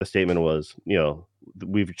the statement was,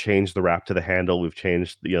 we've changed the wrap to the handle, we've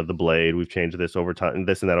changed the blade, we've changed this over time,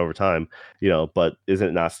 this and that over time, but isn't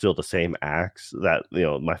it not still the same axe that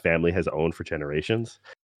my family has owned for generations?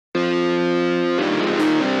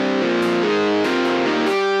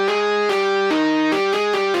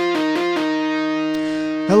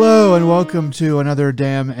 Hello and welcome to another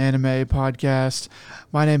Damn Anime podcast.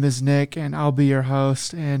 My name is Nick and I'll be your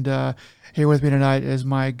host. And here with me tonight is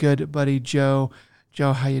my good buddy Joe.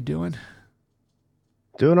 Joe, how you doing?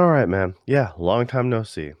 Doing all right, man. Yeah, long time no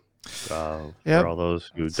see. For all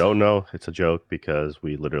those who don't know, it's a joke because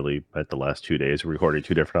we literally at the last 2 days recorded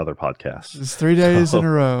two different other podcasts. It's 3 days in a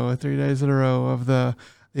row. 3 days in a row of the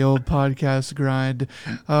old podcast grind.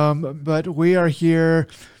 But we are here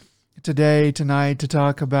tonight to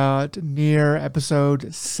talk about Nier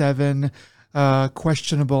episode 7,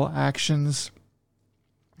 questionable actions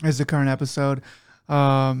is the current episode.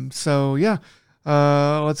 Let's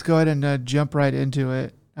go ahead and jump right into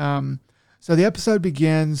it. So the episode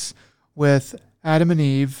begins with Adam and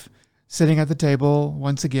Eve sitting at the table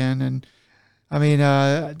once again. And I mean,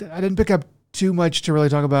 I didn't pick up too much to really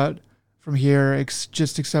talk about from here,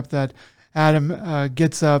 except that Adam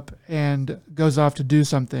gets up and goes off to do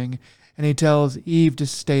something, and he tells Eve to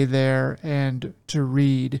stay there and to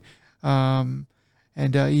read. Eve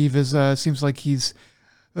seems like he's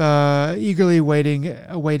eagerly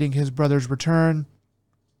awaiting his brother's return.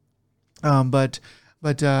 But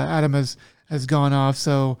Adam has gone off.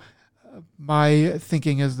 So my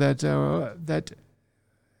thinking is that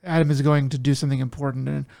Adam is going to do something important,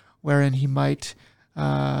 and wherein he might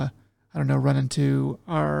run into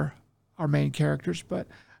our main characters, but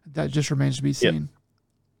that just remains to be seen. Yep.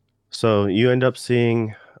 So you end up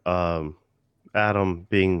seeing Adam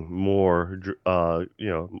being more,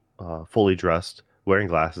 fully dressed, wearing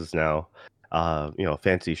glasses now,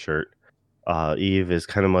 fancy shirt. Eve is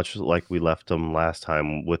kind of much like we left him last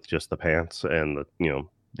time, with just the pants and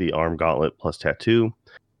the arm gauntlet plus tattoo.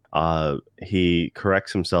 He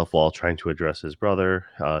corrects himself while trying to address his brother.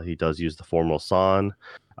 He does use the formal san.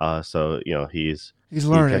 So he's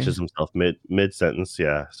learning. He catches himself mid sentence.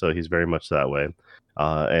 Yeah. So he's very much that way.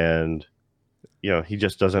 And he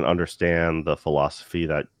just doesn't understand the philosophy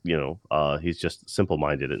that, he's just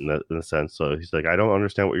simple-minded in a sense. So he's like, I don't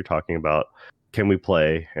understand what you're talking about. Can we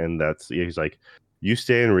play? And he's like, you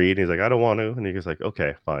stay and read. And he's like, I don't want to. And he's like,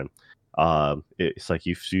 okay, fine. It's like,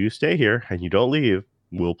 you stay here and you don't leave,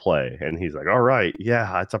 we'll play. And he's like, all right,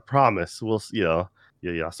 yeah, it's a promise. We'll,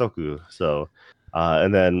 yasoku. So,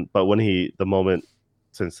 but when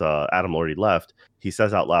since Adam already left, he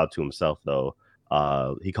says out loud to himself, though,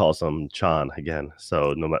 he calls him Chan again.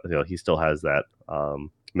 So no matter, he still has that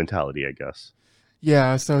mentality, I guess.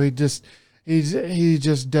 Yeah. So he just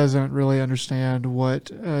doesn't really understand what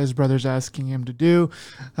his brother's asking him to do.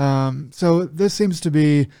 So this seems to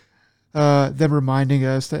be them reminding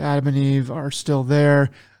us that Adam and Eve are still there.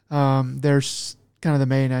 They're kind of the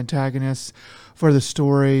main antagonists for the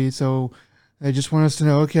story. So they just want us to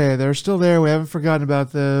know, okay, they're still there. We haven't forgotten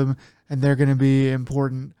about them, and they're going to be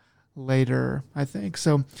important later, I think.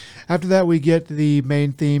 So after that, we get the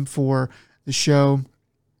main theme for the show,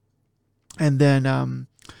 and then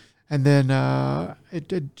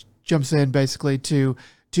it jumps in basically to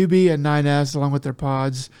 2B and 9S along with their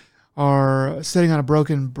pods are sitting on a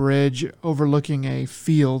broken bridge overlooking a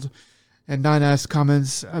field, and 9S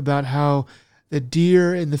comments about how the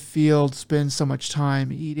deer in the field spend so much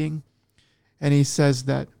time eating, and he says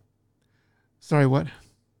that, sorry, what?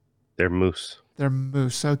 They're moose. They're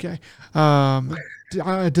moose. Okay.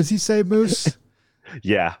 Does he say moose?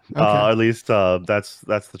 Yeah. Okay. At least that's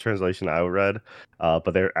the translation I read.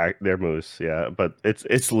 But they're moose. Yeah. But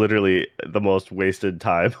it's literally the most wasted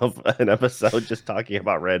time of an episode just talking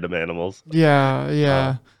about random animals. Yeah.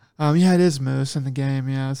 Yeah. It is moose in the game.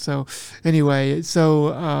 Yeah. So anyway, he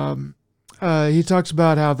talks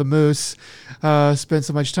about how the moose spend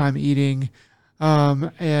so much time eating,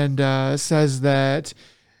 and says that,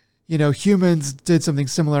 humans did something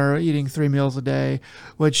similar, eating 3 meals a day,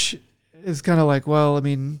 which is kind of like, well, I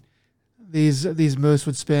mean, these moose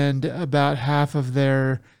would spend about half of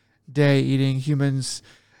their day eating. Humans,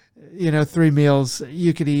 3 meals,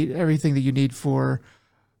 you could eat everything that you need for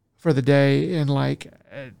the day in like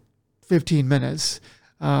 15 minutes.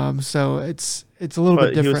 So it's a little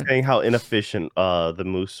bit different. He was saying how inefficient the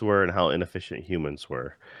moose were and how inefficient humans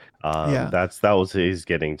were. That was what he's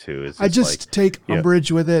getting to. I just take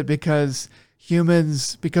umbrage with it because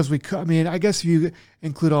humans, I guess if you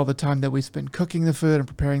include all the time that we spend cooking the food and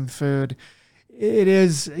preparing the food, it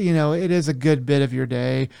is a good bit of your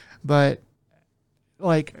day. But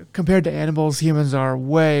like compared to animals, humans are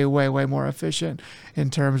way, way, way more efficient in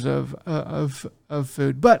terms of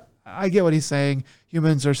food. But I get what he's saying.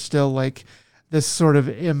 Humans are still like this sort of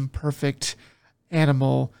imperfect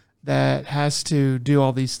animal that has to do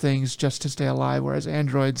all these things just to stay alive. Whereas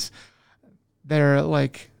androids, they're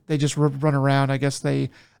like they just run around. I guess they're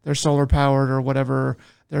solar powered or whatever.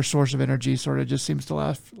 Their source of energy sort of just seems to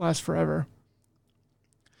last forever.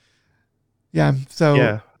 Yeah. So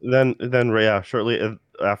Yeah. Then yeah, shortly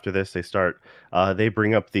after this, they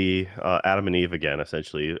bring up the Adam and Eve again,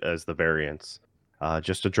 essentially as the variants,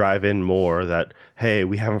 just to drive in more that hey,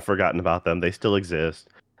 we haven't forgotten about them. They still exist,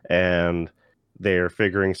 and they're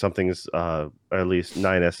figuring something's or at least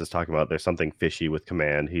 9S is talking about there's something fishy with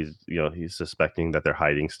Command. He's suspecting that they're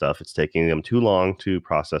hiding stuff. It's taking them too long to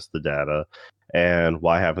process the data, and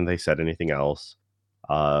why haven't they said anything else?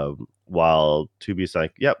 While Tubi's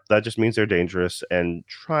like, "Yep, that just means they're dangerous," and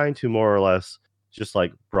trying to more or less just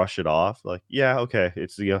like brush it off, like, "Yeah, okay."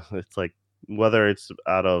 It's like whether it's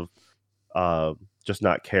out of uh, just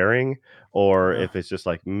not caring, or yeah. if it's just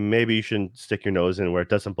like maybe you shouldn't stick your nose in where it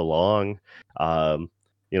doesn't belong. Um,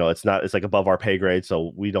 it's not. It's like above our pay grade,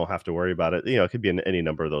 so we don't have to worry about it. It could be any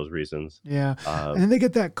number of those reasons. Yeah, Uh, and then they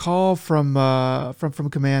get that call from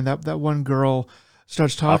command. That one girl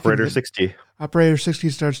starts talking to Operator them. 60. Operator 60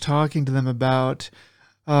 starts talking to them about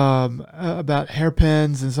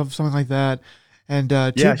hairpins and something like that. And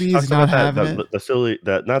Yeah, she 2B's talks not about that having the it. the silly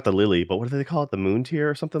that not the lily, but what do they call it? The moon tier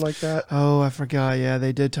or something like that? Oh, I forgot. Yeah,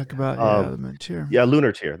 they did talk about Um, the moon tier. yeah,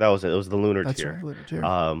 lunar tier. That was it. It was the lunar That's right, tier. lunar tier.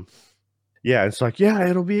 Um, yeah, it's like, yeah,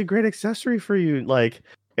 it'll be a great accessory for you. Like,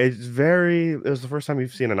 it was the first time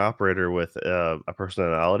you've seen an operator with a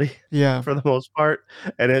personality Yeah, for the most part.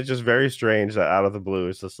 And it's just very strange that out of the blue,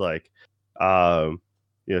 it's just like, um,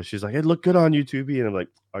 she's like, it looked good on YouTube. And I'm like,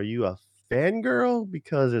 are you a fangirl?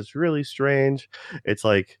 Because it's really strange. It's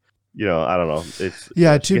like, I don't know.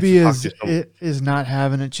 yeah. She Two gets B to talk to some. is not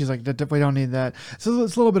having it. She's like, we don't need that." So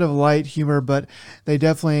it's a little bit of light humor, but they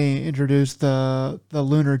definitely introduced the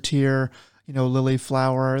lunar tier. Lily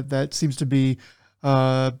flower that seems to be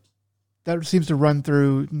uh, that seems to run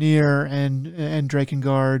through Nier and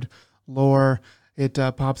Drakengard lore. It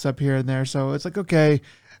pops up here and there, so it's like okay,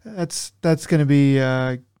 that's going to be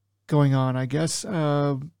going on, I guess,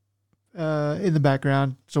 in the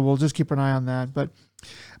background. So we'll just keep an eye on that.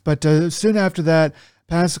 But soon after that,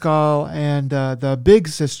 Pascal and the big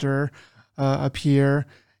sister appear,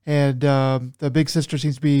 and the big sister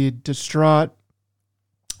seems to be distraught.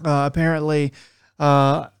 Apparently,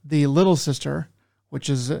 the little sister, which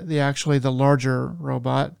is actually the larger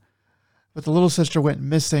robot, but the little sister went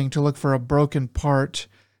missing to look for a broken part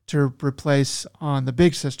to replace on the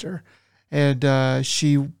big sister, and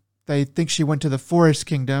they think she went to the Forest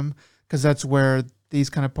Kingdom because that's where these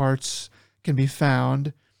kind of parts can be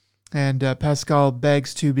found. And Pascal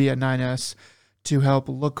begs to be at 9S to help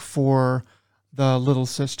look for the little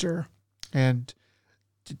sister, and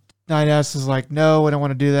 9S is like, no, I don't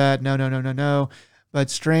want to do that. No, no, no, no, no. But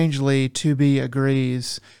strangely, 2B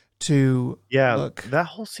agrees to Yeah, look. that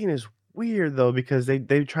whole scene is weird though because they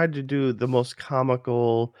tried to do the most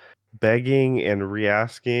comical begging and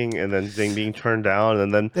re-asking and then being turned down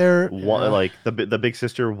and then There, yeah, like the big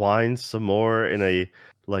sister whines some more in a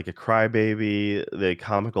like a crybaby, the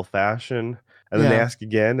comical fashion. And then they yeah, ask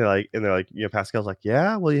again, they're like, Pascal's like,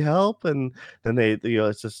 "Yeah, will you help?" And then it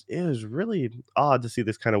was really odd to see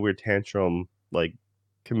this kind of weird tantrum, like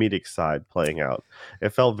comedic side playing out.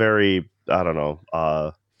 It felt very, I don't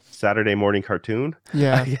know, Saturday morning cartoon, I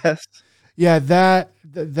yeah, guess. yeah. That,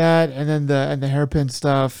 and then the hairpin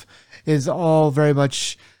stuff is all very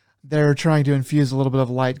much. They're trying to infuse a little bit of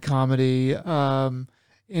light comedy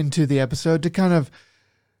into the episode to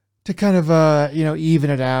even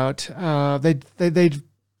it out. They've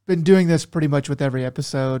been doing this pretty much with every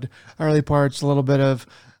episode. Early parts, a little bit of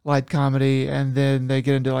light comedy, and then they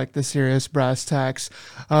get into like the serious brass tacks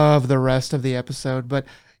of the rest of the episode. But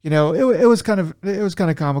it was kind of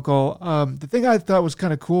comical. The thing I thought was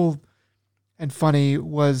kind of cool and funny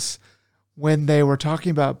was when they were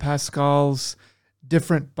talking about Pascal's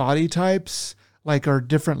different body types, like or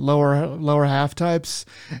different lower half types,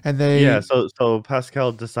 and Yeah, they so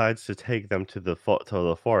Pascal decides to take them to the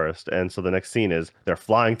forest, and so the next scene is they're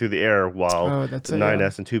flying through the air while oh that's it, yeah.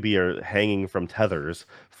 9S and 2B are hanging from tethers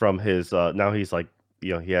from his now he's like,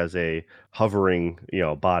 he has a hovering,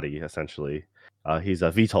 body essentially. He's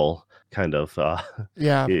a VTOL kind of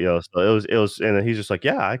Yeah. so it was and then he's just like,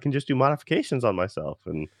 "Yeah, I can just do modifications on myself."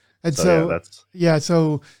 And And so yeah, so, that's yeah,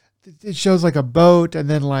 so it shows like a boat and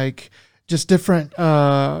then like just different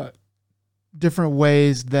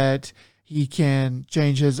ways that he can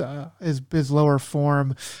change his lower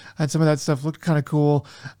form, and some of that stuff looked kind of cool.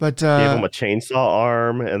 But Gave him a chainsaw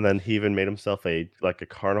arm, and then he even made himself a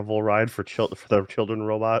carnival ride for the children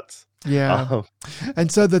robots. yeah, Um,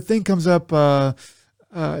 and so the thing comes up.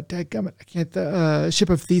 Dadgummit, I can't. The ship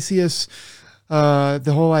of Theseus.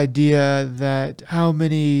 The whole idea that how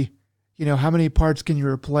many parts can you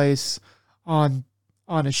replace on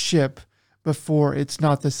on a ship before it's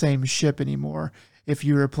not the same ship anymore if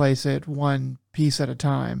you replace it one piece at a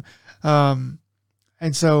time. Um,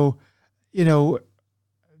 and so, you know,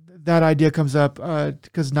 that idea comes up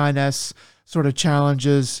because 9S sort of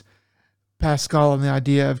challenges Pascal on the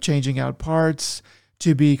idea of changing out parts.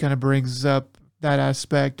 2B kind of brings up that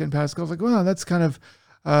aspect, and Pascal's like, well, that's kind of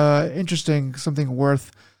interesting, something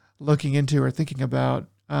worth looking into or thinking about.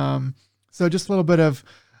 So just a little bit of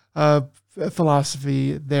uh,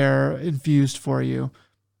 philosophy there infused for you.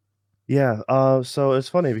 yeah, so it's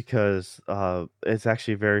funny because it's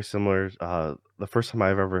actually very similar. The first time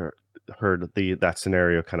I've ever heard that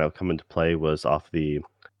scenario kind of come into play was off the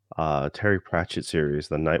Terry Pratchett series,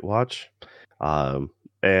 The Night Watch. Um,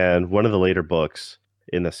 and one of the later books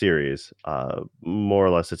in the series, more or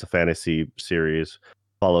less, it's a fantasy series,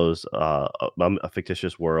 follows a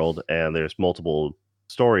fictitious world, and there's multiple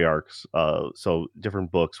story arcs. So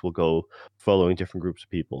different books will go following different groups of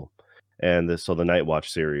people. And so the Night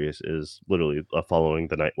Watch series is literally following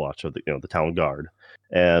the Night Watch of the town guard.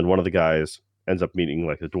 And one of the guys ends up meeting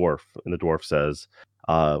like a dwarf, and the dwarf says,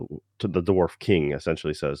 to the dwarf king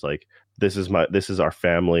essentially says like this is our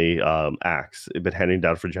family axe. It's been handing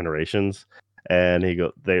down for generations. And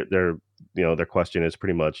they're their question is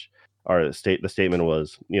pretty much the statement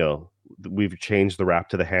was, we've changed the wrap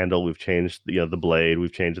to the handle, we've changed the blade,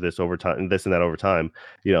 we've changed this over time, this and that over time,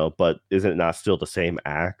 but isn't it not still the same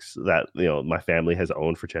axe that my family has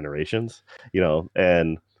owned for generations?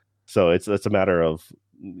 And so it's a matter of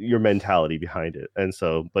your mentality behind it. And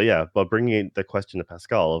so, but yeah, but bringing the question to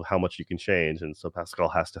Pascal of how much you can change, and so Pascal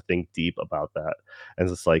has to think deep about that. And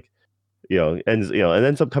it's like, and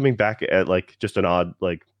ends up coming back at like just an odd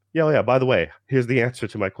like, yeah, by the way, here's the answer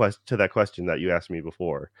to my to that question that you asked me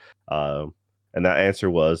before. um and that answer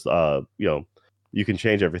was, you can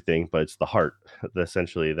change everything, but it's the heart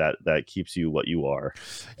essentially that keeps you what you are.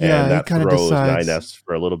 And Yeah, he that kind of throws decides. 9S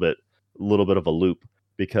for a little bit of a loop,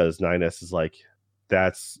 because 9S is like,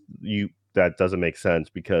 that doesn't make sense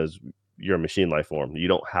because you're a machine life form, you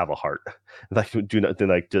don't have a heart. Like,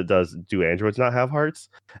 do androids not have hearts?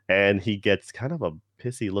 And he gets kind of a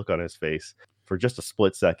pissy look on his face for just a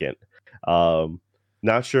split second. um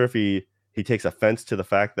Not sure if he takes offense to the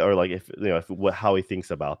fact that, or like, if if what how he thinks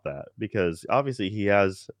about that, because obviously he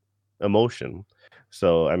has emotion.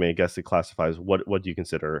 So I mean, I guess it classifies what do you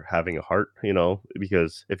consider having a heart,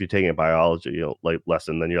 because if you're taking a biology like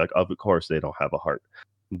lesson, then you're like, of course they don't have a heart.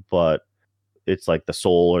 But it's like the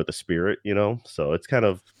soul or the spirit, so it's kind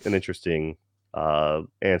of an interesting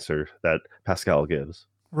answer that Pascal gives.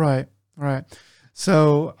 Right, right.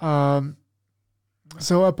 So,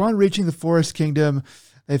 so upon reaching the forest kingdom,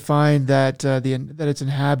 they find that that its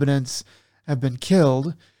inhabitants have been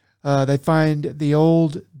killed. They find the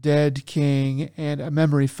old dead king and a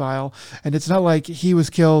memory file, and it's not like he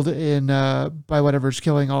was killed in by whatever's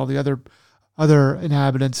killing all the other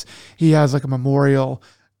inhabitants. He has like a memorial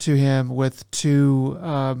to him with two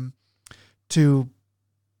I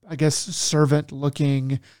guess servant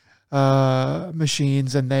looking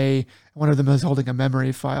machines, and one of them is holding a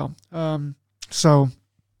memory file. So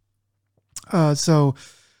so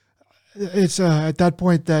it's at that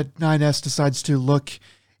point that 9S decides to look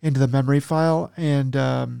into the memory file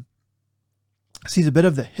and sees a bit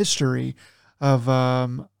of the history of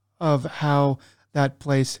how that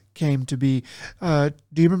place came to be. Do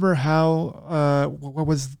you remember how what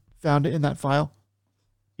was found in that file?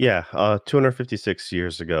 Yeah, 256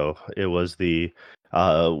 years ago, it's the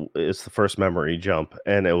first memory jump,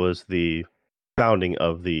 and it was the founding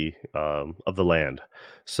of the land.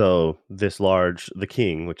 So the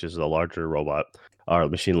king, which is a larger robot or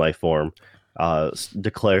machine life form,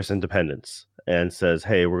 declares independence and says,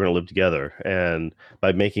 "Hey, we're gonna live together, and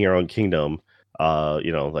by making our own kingdom,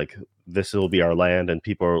 like, this will be our land." And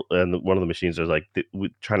one of the machines is like,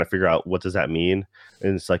 trying to figure out what does that mean,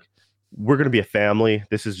 and it's like, we're going to be a family.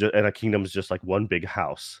 This is just, and a kingdom is just like one big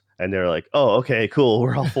house. And they're like, oh, okay, cool.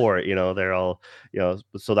 We're all for it. They're all,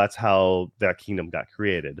 so that's how that kingdom got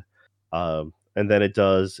created. And then it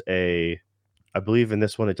does I believe in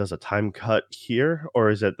this one, it does a time cut here, or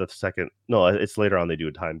is it the second? No, it's later on. They do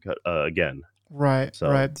a time cut again. Right, So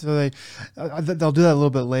right. So they'll do that a little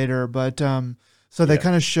bit later, but so they yeah,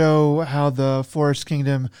 kind of show how the Forest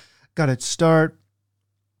Kingdom got its start.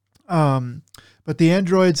 Um, but the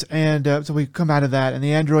androids and so we come out of that, and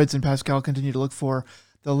the androids and Pascal continue to look for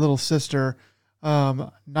the little sister.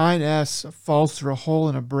 9S falls through a hole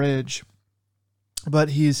in a bridge, but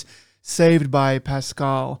he's saved by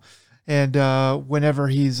Pascal. And whenever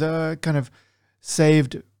he's kind of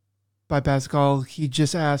saved by Pascal, he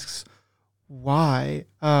just asks why.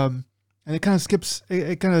 And it kind of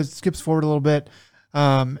skips forward a little bit.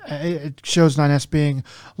 It shows 9S being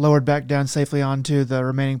lowered back down safely onto the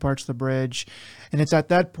remaining parts of the bridge, and it's at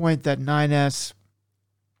that point that 9S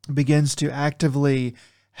begins to actively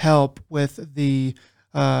help with the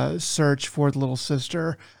search for the little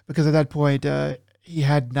sister, because at that point he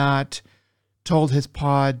had not told his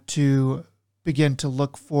pod to begin to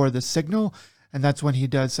look for the signal. And that's when he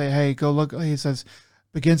does say, hey, go look. He says,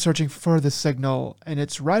 begin searching for the signal. And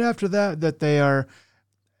it's right after that that they are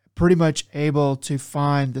pretty much able to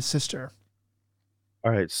find the sister.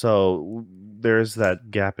 All right, so there's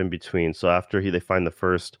that gap in between. So after they find the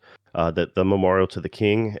first, the memorial to the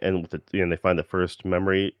king, and with they find the first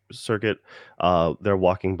memory circuit. They're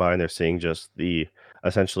walking by and they're seeing just the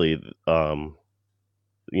essentially,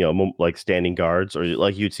 like standing guards, or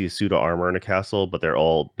like you'd see pseudo armor in a castle, but they're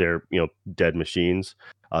dead machines,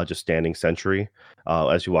 just standing sentry,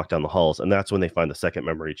 as you walk down the halls, and that's when they find the second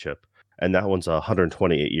memory chip, and that one's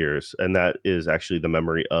 128 years, and that is actually the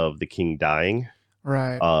memory of the king dying.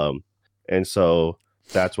 Right. um, and so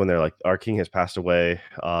that's when they're like, our king has passed away,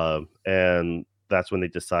 and that's when they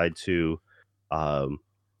decide to um,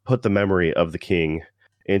 put the memory of the king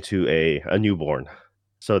into a newborn.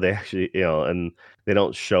 So they actually, and they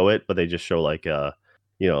don't show it, but they just show like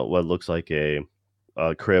what looks like a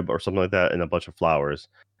crib or something like that, and a bunch of flowers.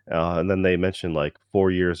 And then they mention like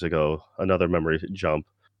 4 years ago, another memory jump,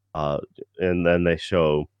 uh, and then they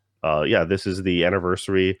show, yeah, this is the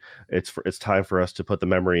anniversary. It's time for us to put the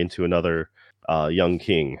memory into another young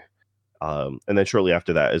king. And then shortly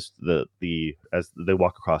after that is the as they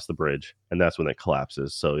walk across the bridge, and that's when it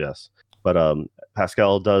collapses. So yes, but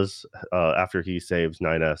Pascal does, after he saves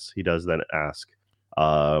 9S, he does then ask,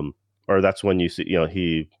 um, or that's when you see,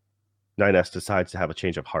 9S decides to have a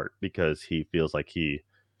change of heart because he feels like he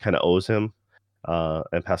kind of owes him.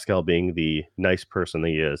 And Pascal, being the nice person that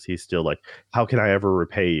he is, he's still like, how can I ever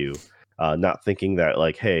repay you? Not thinking that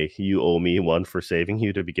like, hey, you owe me one for saving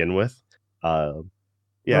you to begin with. Uh,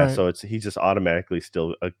 yeah, Right. so he's just automatically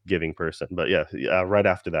still a giving person. But yeah, right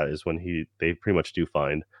after that is when they pretty much do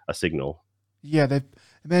find a signal. Yeah, they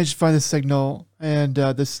managed to find the signal, and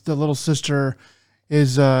the little sister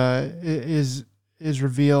is is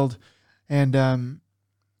revealed, and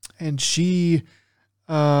she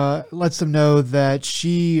lets them know that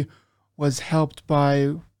she was helped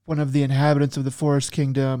by one of the inhabitants of the Forest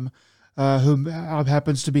Kingdom, who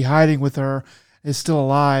happens to be hiding with her, is still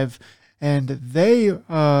alive, and they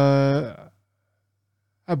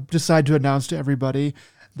decide to announce to everybody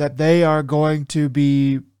that they are going to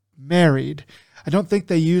be married. I don't think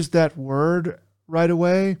they used that word right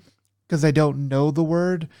away because they don't know the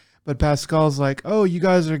word. But Pascal's like, "Oh, you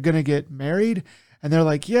guys are gonna get married," and they're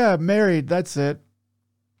like, "Yeah, married. That's it."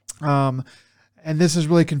 Um, and this is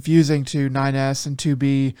really confusing to 9S and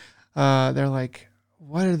 2B. They're like,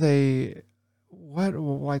 "What are they? What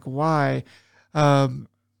like why?" Um,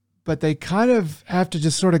 but they kind of have to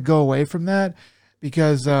just sort of go away from that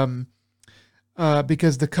because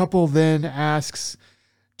because the couple then asks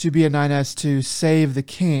to be a 9S to save the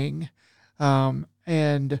king, and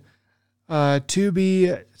to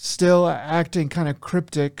be still acting kind of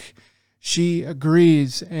cryptic, she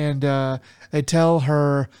agrees, and they tell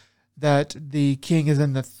her that the king is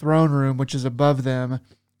in the throne room, which is above them,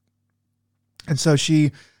 and so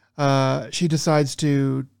she decides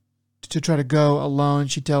to try to go alone.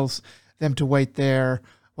 She tells them to wait there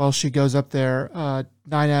while she goes up there.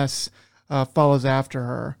 9S follows after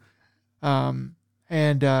her.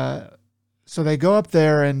 And so they go up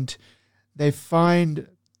there and they find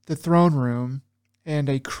the throne room and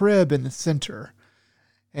a crib in the center.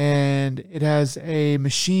 And it has a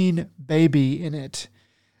machine baby in it.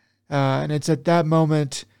 And it's at that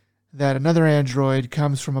moment that another android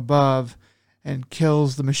comes from above and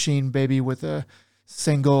kills the machine baby with a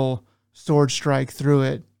single sword strike through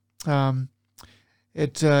it. Um,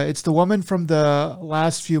 it's the woman from the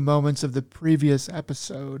last few moments of the previous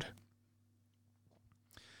episode.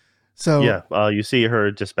 So Yeah, you see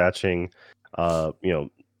her dispatching, uh, you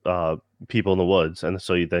know, people in the woods, and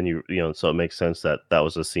so so it makes sense that that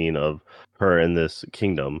was a scene of her in this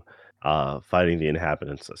kingdom, fighting the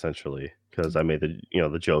inhabitants essentially. Because I made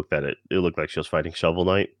the joke that it looked like she was fighting Shovel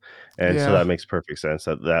Knight, and so yeah, that makes perfect sense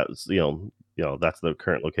that that's that's the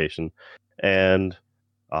current location, and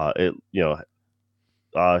it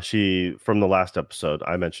she from the last episode,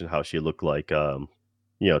 I mentioned how she looked like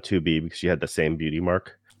 2B because she had the same beauty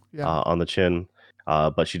mark Yeah. on the chin,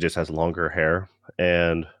 but she just has longer hair,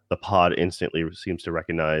 and the pod instantly seems to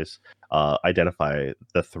recognize, identify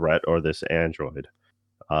the threat or this android.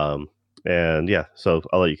 Um, and yeah, so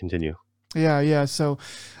I'll let you continue. Yeah. Yeah. So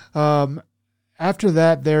um, after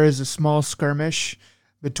that, there is a small skirmish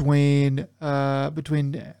between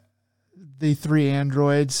the three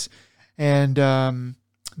androids and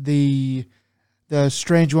the the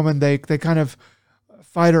strange woman. They kind of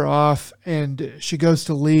fight her off, and she goes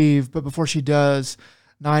to leave. But before she does,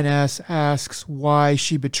 9S asks why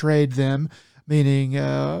she betrayed them, meaning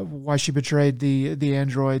why she betrayed the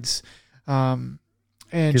androids. Um,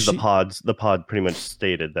 and Because she, the pod pretty much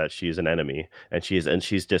stated that she's an enemy, and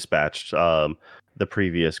she's dispatched the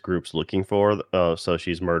previous groups looking for. So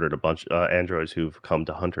she's murdered a bunch androids who've come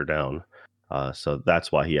to hunt her down. So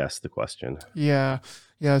that's why he asked the question. yeah,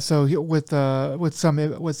 yeah. So with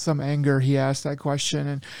some anger, he asked that question,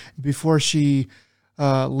 and before she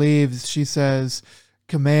leaves, she says,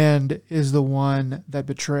 "Command is the one that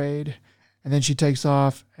betrayed," and then she takes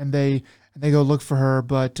off, and they go look for her,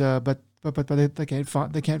 but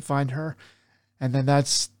they can't find her, and then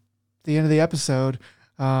that's the end of the episode.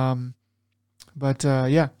 Um,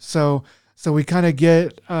 yeah, so we kind of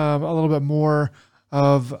get a little bit more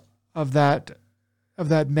of of that of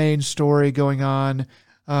that main story going on,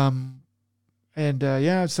 um, and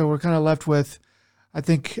yeah, so we're kind of left with, I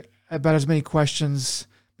think, about as many questions,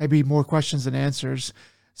 maybe more questions than answers,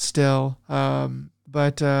 still.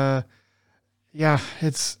 Yeah,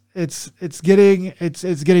 it's getting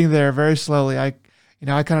there very slowly. I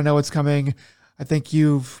kind of know what's coming. I think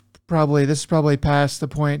you've probably this is probably past the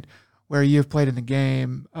point where you've played in the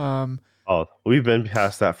game. Oh, we've been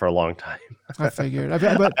past that for a long time. I figured,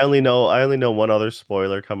 but I only know one other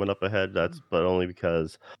spoiler coming up ahead. That's but only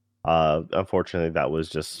because unfortunately that was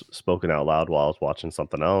just spoken out loud while I was watching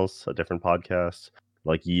something else, a different podcast,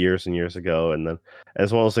 like years and years ago. And then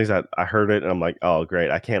it's one of those things that I heard it and I'm like, oh great,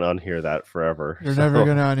 I can't unhear that forever. you're never So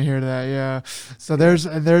gonna unhear that. Yeah. So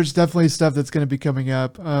yeah. there's definitely stuff that's gonna be coming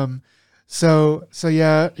up. So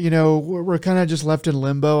yeah, we're kind of just left in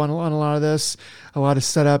limbo on a lot of this, a lot of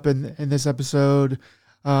setup in this episode.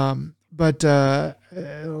 Well, let's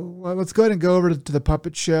go ahead and go over to the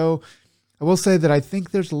puppet show. I will say that I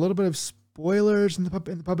think there's a little bit of spoilers in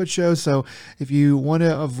the puppet show. So if you want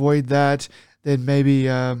to avoid that, then maybe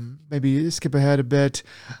skip ahead a bit.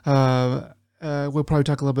 We'll probably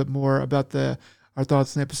talk a little bit more about our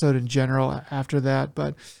thoughts on the episode in general after that.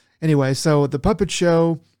 But anyway, so the puppet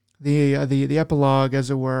show, the epilogue, as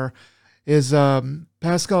it were, is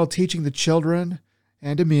Pascal teaching the children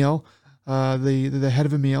and Emile, the head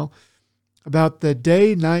of Emile, about the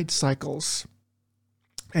day-night cycles.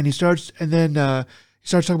 And he starts talking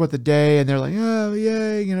about the day, and they're like, "Oh,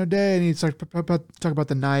 yay, day." And he starts talk about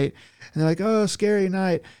the night, and they're like, "Oh, scary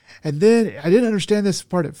night." And then I didn't understand this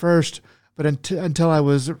part at first, but until I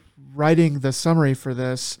was writing the summary for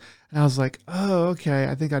this, and I was like, "Oh, okay,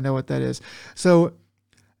 I think I know what that is." So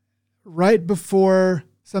right before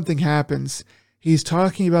something happens, he's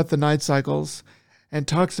talking about the night cycles, and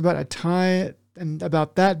talks about a time, and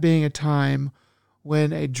about that being a time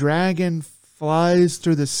when a dragon flies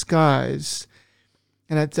through the skies,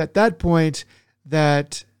 and it's at that point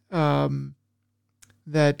that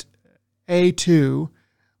that A2,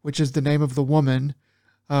 which is the name of the woman,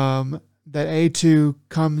 that A2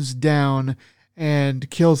 comes down and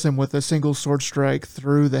kills him with a single sword strike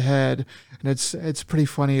through the head, and it's pretty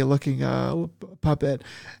funny looking puppet,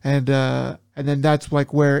 and then that's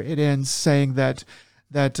like where it ends, saying that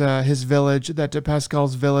his village, that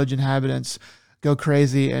Pascal's village inhabitants go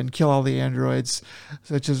crazy and kill all the androids.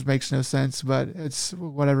 So it just makes no sense, but it's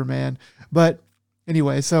whatever, man. But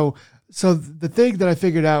anyway, so the thing that I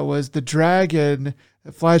figured out was the dragon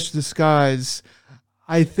that flies through the skies.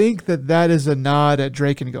 I think that is a nod at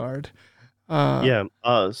Drakengard. Uh, Yeah.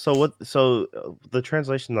 The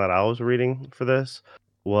translation that I was reading for this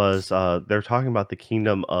was they're talking about the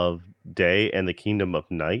kingdom of day and the kingdom of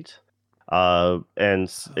night, and okay.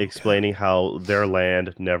 explaining how their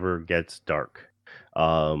land never gets dark.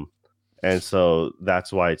 Um, and so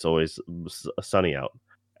that's why it's always sunny out.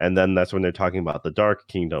 And then that's when they're talking about the dark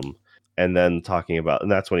kingdom, and then talking about,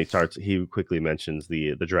 and that's when he quickly mentions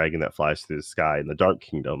the dragon that flies through the sky in the dark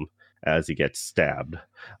kingdom as he gets stabbed.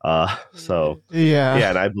 So Yeah. yeah,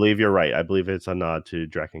 and I believe you're right. I believe it's a nod to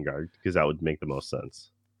Drakengard because that would make the most sense.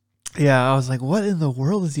 Yeah, I was like, "What in the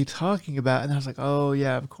world is he talking about?" And I was like, "Oh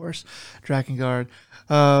yeah, of course, Drakengard."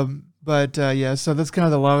 Yeah, so that's kind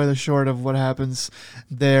of the long and the short of what happens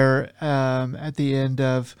there at the end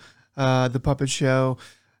the puppet show.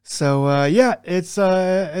 So yeah, it's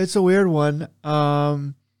a weird one.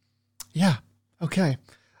 Yeah. Okay.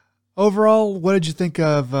 Overall, what did you think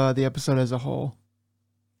of the episode as a whole?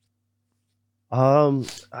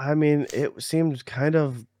 I mean, it seemed kind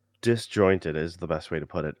of disjointed is the best way to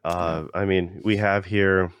put it. Yeah. I mean, we have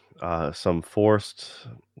here some forced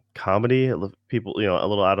comedy, people, a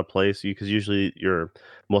little out of place because usually your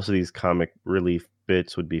most of these comic relief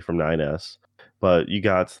bits would be from 9S, but you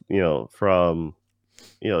got, you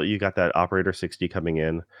got that operator 60 coming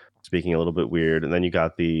in, speaking a little bit weird, and then you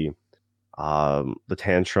got the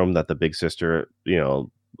tantrum that the big sister,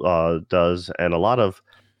 does, and a lot of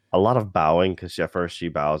bowing because at first she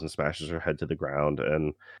bows and smashes her head to the ground,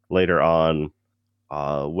 and later on,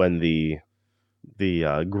 when the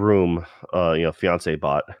groom, fiance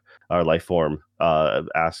bot or life form,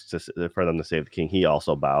 asks for them to save the king, he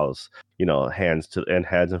also bows, hands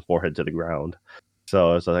and forehead to the ground.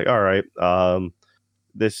 So it's like, all right,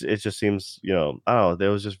 this it just seems, I don't know, it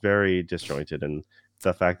was just very disjointed, and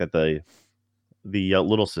the fact that the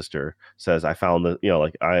little sister says, "I found the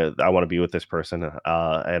like I want to be with this person,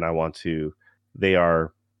 and I want to." They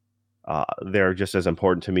are they're just as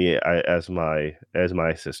important to me as my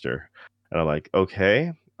sister, and I'm like,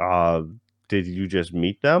 okay, did you just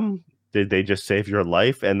meet them? Did they just save your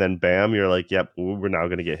life? And then bam, you're like, yep, we're now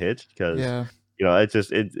gonna get hit because Yeah.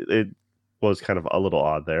 it was kind of a little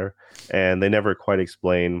odd there, and they never quite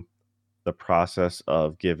explain the process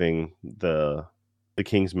of giving the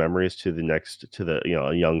king's memories to the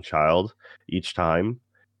a young child each time.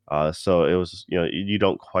 So it was, you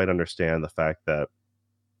don't quite understand the fact that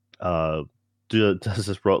uh, does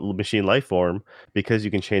this machine life form, because you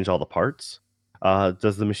can change all the parts.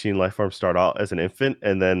 Does the machine life form start out as an infant,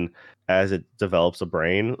 and then as it develops a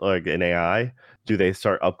brain, like an AI, do they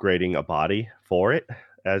start upgrading a body for it,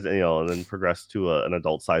 and then progress to an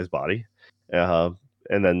adult sized body, uh,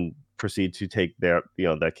 and then proceed to take that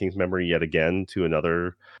king's memory yet again to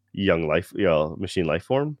another young life, machine life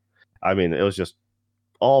form? I mean, it was just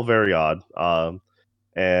all very odd.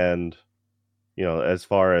 And as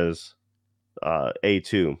far as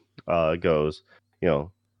A2 goes, you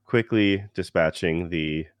know, quickly dispatching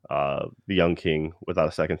the young king without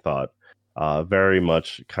a second thought. Very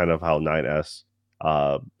much kind of how 9S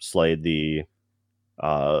slayed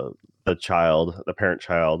uh, the parent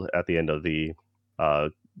child at the end of the uh,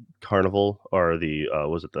 carnival, or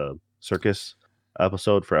was it the circus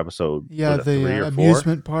episode for episode, Yeah, was it the 3 or 4?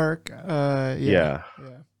 amusement park. Yeah. Yeah,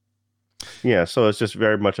 Yeah. yeah. So it's just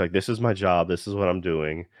very much like, this is my job, this is what I'm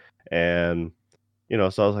doing, and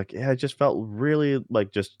so I was like, yeah, it just felt really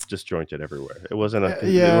like just disjointed everywhere. It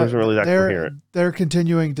Yeah, wasn't really that coherent. they're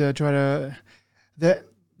continuing to try to that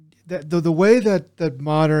the way that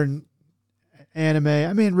modern anime.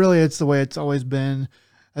 I mean, really, it's the way it's always been,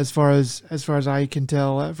 as far as I can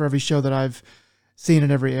tell. For every show that I've seen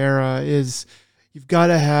in every era, is you've got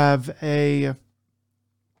to have a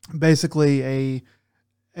basically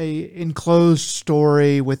a enclosed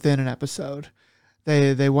story within an episode.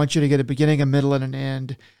 They want you to get a beginning, a middle, and an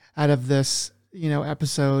end out of this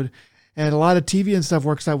episode, and a lot of TV and stuff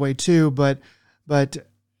works that way too. But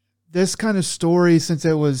this kind of story, since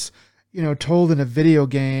it was told in a video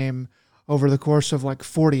game over the course of like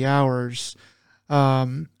 40 hours,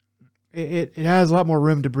 um, it has a lot more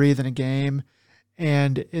room to breathe in a game.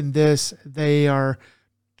 And in this, they are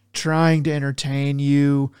trying to entertain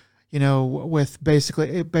you, with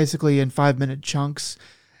basically in 5 minute chunks.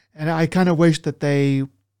 And I kind of wish that they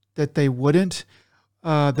wouldn't,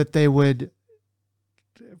 that they would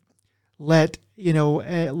let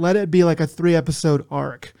it be like a 3 episode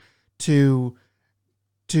arc to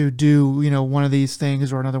do one of these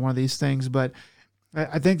things or another one of these things. But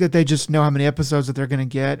I think that they just know how many episodes that they're going to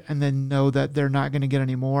get, and then know that they're not going to get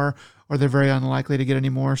any more, or they're very unlikely to get any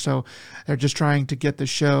more. So they're just trying to get the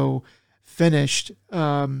show finished,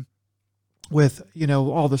 with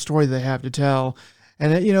all the story they have to tell.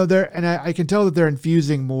 And they're and I can tell that they're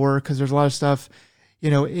infusing more, because there's a lot of stuff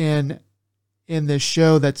in this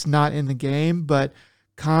show that's not in the game, but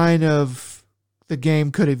kind of the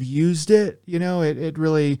game could have used it.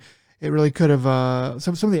 It really could have,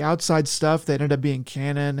 some of the outside stuff that ended up being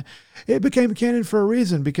canon. It became canon for a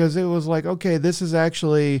reason, because it was like, okay, this is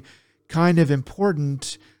actually kind of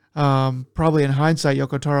important. Probably in hindsight,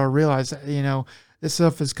 Yoko Taro realized that, this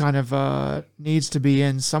stuff is kind of needs to be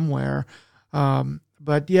in somewhere.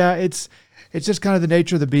 But yeah, it's just kind of the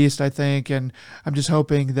nature of the beast, I think, and I'm just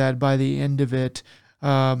hoping that by the end of it,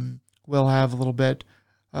 we'll have a little bit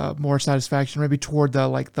more satisfaction. Maybe toward the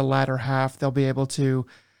latter half, they'll be able to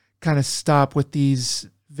kind of stop with these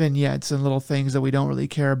vignettes and little things that we don't really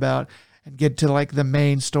care about, and get to like the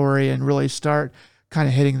main story and really start kind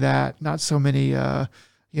of hitting that. Not so many,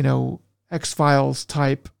 you know, X-Files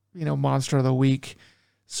type, you know, monster of the week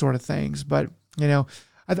sort of things. But, you know,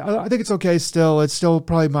 I think it's okay still. It's still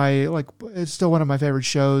probably it's still one of my favorite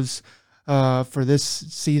shows for this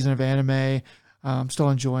season of anime. I'm still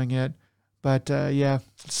enjoying it. But yeah,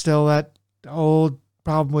 still that old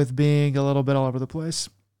problem with being a little bit all over the place.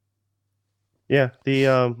 Yeah, the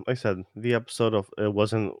like I said, the episode of it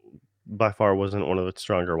wasn't by far wasn't one of its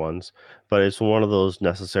stronger ones, but it's one of those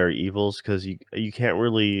necessary evils because you can't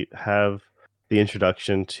really have the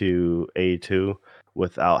introduction to A2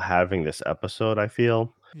 without having this episode, I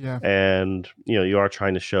feel. Yeah. And you are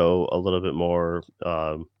trying to show a little bit more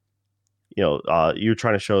you're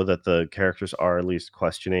trying to show that the characters are at least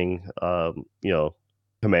questioning,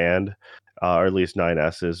 command, or at least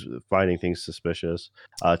 9S is finding things suspicious.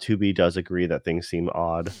 2B does agree that things seem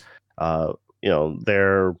odd. Uh,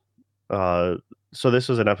 they're uh, so this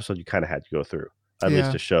was an episode you kind of had to go through at least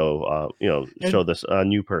Yeah. to show, show And this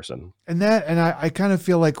new person. I kind of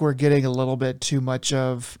feel like we're getting a little bit too much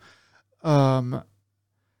of um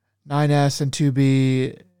 9S and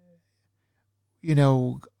 2B, you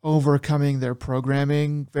know, overcoming their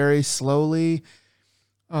programming very slowly.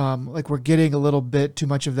 Like we're getting a little bit too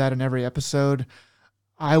much of that in every episode.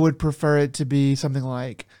 I would prefer it to be something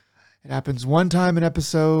like it happens one time in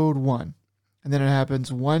episode 1, and then it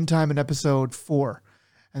happens one time in episode 4,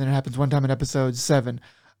 and then it happens one time in episode 7.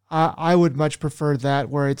 I would much prefer that,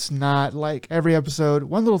 where it's not like every episode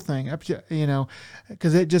one little thing, you know,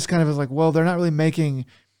 because it just kind of is like, well, they're not really making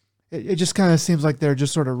it just kind of seems like they're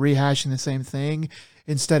just sort of rehashing the same thing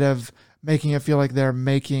instead of making it feel like they're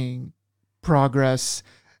making progress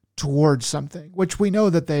towards something, which we know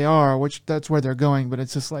that they are, which that's where they're going. But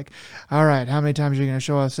it's just like, all right, how many times are you going to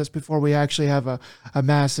show us this before we actually have a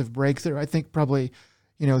massive breakthrough? I think probably,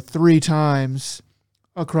 you know, 3 times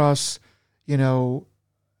across, you know,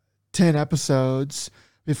 10 episodes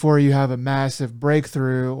before you have a massive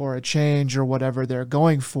breakthrough or a change or whatever they're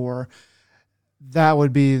going for. That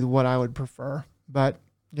would be what I would prefer. But,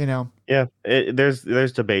 you know, Yeah, there's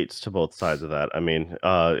debates to both sides of that. I mean,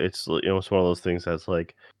 it's one of those things that's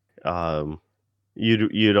like, um,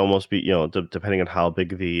 you'd almost be, depending on how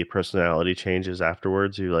big the personality changes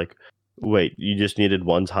afterwards, you're like, wait, you just needed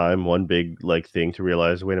one time, one big like thing to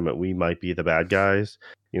realize, wait a minute, we might be the bad guys,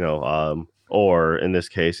 or in this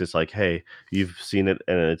case, it's like, hey, you've seen it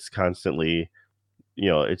and it's constantly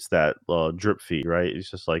it's that drip feed, right? It's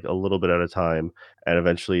just like a little bit at a time, and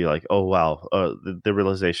eventually, like, oh wow, the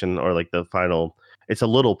realization or like the final, it's a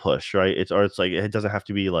little push, right? It's like it doesn't have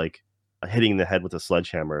to be like hitting the head with a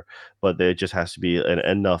sledgehammer, but it just has to be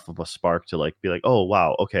enough of a spark to like be like, oh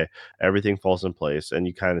wow, okay, everything falls in place, and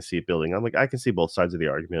you kind of see it building. I'm like, I can see both sides of the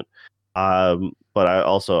argument. But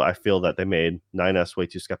I feel that they made 9S way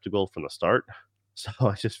too skeptical from the start. So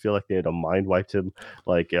I just feel like they had a mind wiped him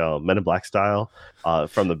like Men in Black style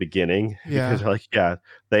from the beginning because yeah. they're like, yeah,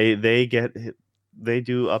 they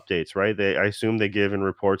do updates, right? I assume they give in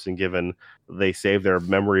reports and given they save their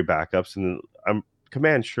memory backups, and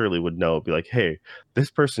command surely would know, be like, hey,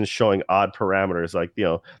 this person's showing odd parameters, like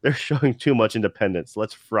they're showing too much independence.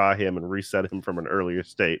 Let's fry him and reset him from an earlier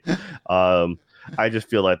state. Um, I just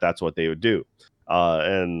feel like that's what they would do.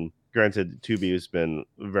 And granted, 2B has been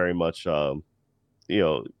very much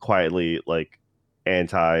quietly like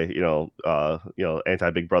anti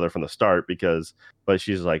Big Brother from the start but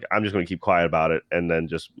she's like, I'm just going to keep quiet about it and then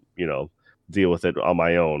just deal with it on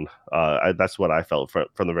my own. That's what I felt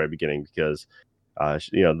from the very beginning because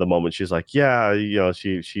the moment she's like, yeah,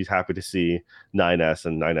 she's happy to see 9S,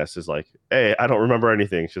 and 9S is like, hey, I don't remember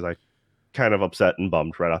anything. She's like kind of upset and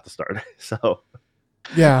bummed right off the start. So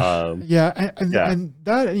Yeah. um Yeah. yeah. And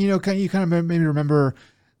that, you know, you kind of made me remember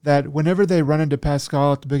that whenever they run into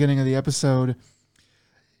Pascal at the beginning of the episode,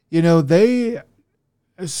 you know,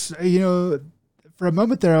 you know, for a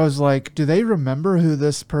moment there, I was like, do they remember who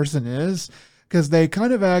this person is? Because they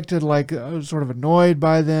kind of acted like sort of annoyed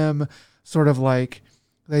by them, sort of like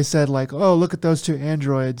they said, like, oh, look at those two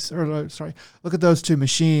androids, or sorry, look at those two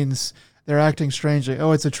machines. They're acting strangely.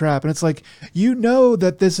 Oh, it's a trap. And it's like, you know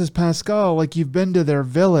that this is Pascal. Like, you've been to their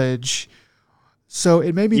village. So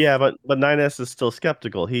it made me, Yeah, but 9S is still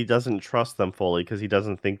skeptical. He doesn't trust them fully because he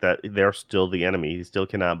doesn't think that they're still the enemy. He still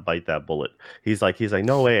cannot bite that bullet. He's like,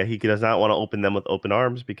 no way. He does not want to open them with open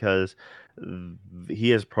arms because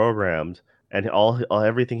he is programmed, and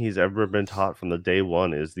everything he's ever been taught from the day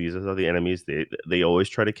one is these are the enemies. They always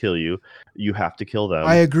try to kill you. You have to kill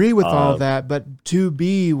I them. agree with all Uh, that, but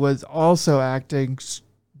 2B was also acting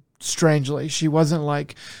strangely. She wasn't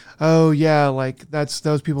like, oh, yeah, like that's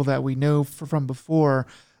those people that we know from before.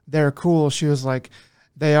 they're cool. She was like,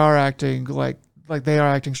 they are acting like they are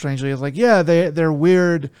acting strangely. It's like, yeah, they're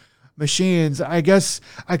weird machines. I guess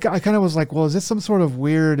I kind of was like, well, is this some sort of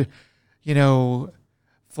weird, you know,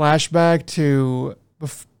 flashback to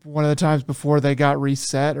one of the times before they got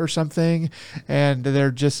reset or something, and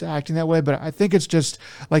they're just acting that way? But I think it's just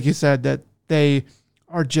like you said, that they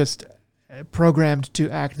are just programmed to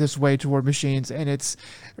act this way toward machines, and it's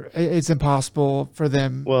impossible for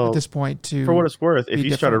them at Well, this point for what to it's worth, if be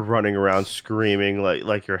you started different. running around screaming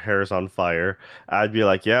like your hair's on fire, I'd be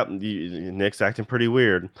like, "Yep, Nick's acting pretty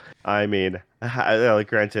weird." I mean, like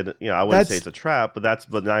granted, I wouldn't say That's it's a trap, but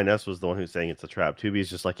 9S was the one who's saying it's a trap. 2B's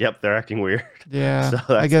just like, "Yep, they're acting weird." yeah. So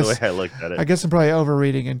that's the way I looked at I it. guess I'm probably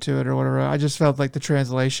overreading into it or whatever. I just felt like the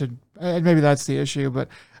translation, and maybe that's the issue. But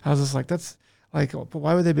I was just like, that's like, but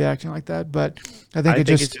why would they be acting like that? But I think I it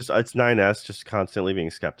think it's just, just it's 9S just constantly being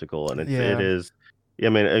skeptical, and it yeah, is. I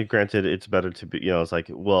mean, granted, it's better to be. It's like,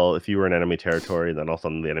 well, if you were in enemy territory, then all of a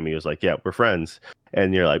sudden the enemy was like, "Yeah, we're friends,"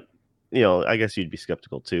 and you're like, I guess you'd be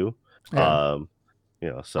skeptical too. yeah. Um,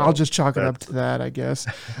 I'll so just chalk it up that's to that, I guess.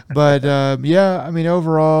 But yeah, I mean,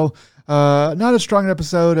 overall, not as strong an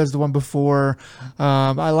episode as the one before.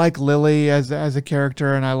 I like Lily as a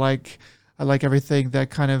character, and I like everything that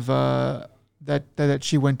kind of that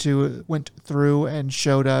she went through and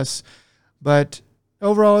showed us. But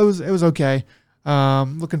overall, it was okay.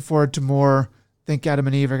 Looking forward to more. I think Adam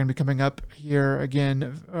and Eve are going to be coming up here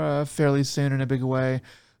again fairly soon in a big way.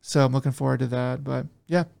 So I'm looking forward to that. But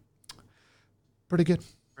yeah, pretty good.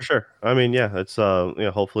 for sure. I mean, yeah, it's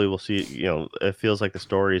hopefully we'll see. It feels like the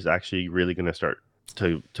story is actually really going to start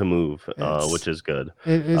to move, It's which is good.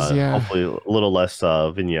 it is yeah. Hopefully a little less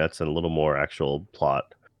vignettes and a little more actual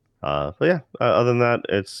plot. But yeah, other than that,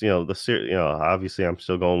 it's obviously I'm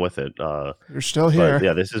still going with it. You're still But here.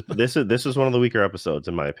 yeah, this is one of the weaker episodes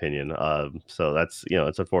in my opinion. So that's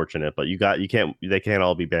it's unfortunate, but you can't they can't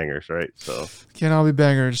all be bangers, right? So Can't all be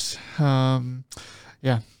bangers.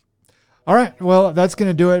 Yeah. All right. Well, that's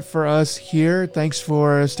gonna do it for us here. Thanks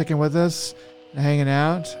for sticking with us and hanging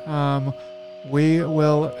out. We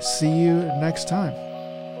will see you next time.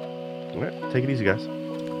 all right, take it easy, guys.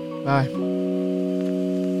 Bye.